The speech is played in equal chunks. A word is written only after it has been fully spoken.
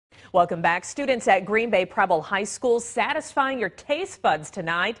Welcome back. Students at Green Bay Preble High School satisfying your taste buds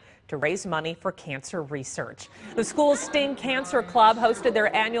tonight to raise money for cancer research. The school's Sting Cancer Club hosted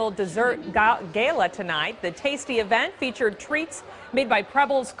their annual dessert gala tonight. The tasty event featured treats made by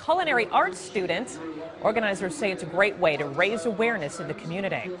Preble's culinary arts students. Organizers say it's a great way to raise awareness in the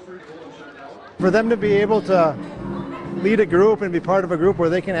community. For them to be able to lead a group and be part of a group where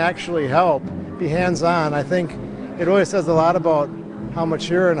they can actually help, be hands-on, I think it really says a lot about how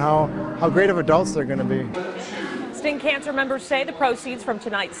mature and how great of adults they're going to be. Sting Cancer members say the proceeds from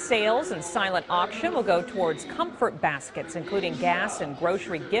tonight's sales and silent auction will go towards comfort baskets, including gas and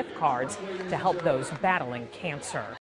grocery gift cards to help those battling cancer.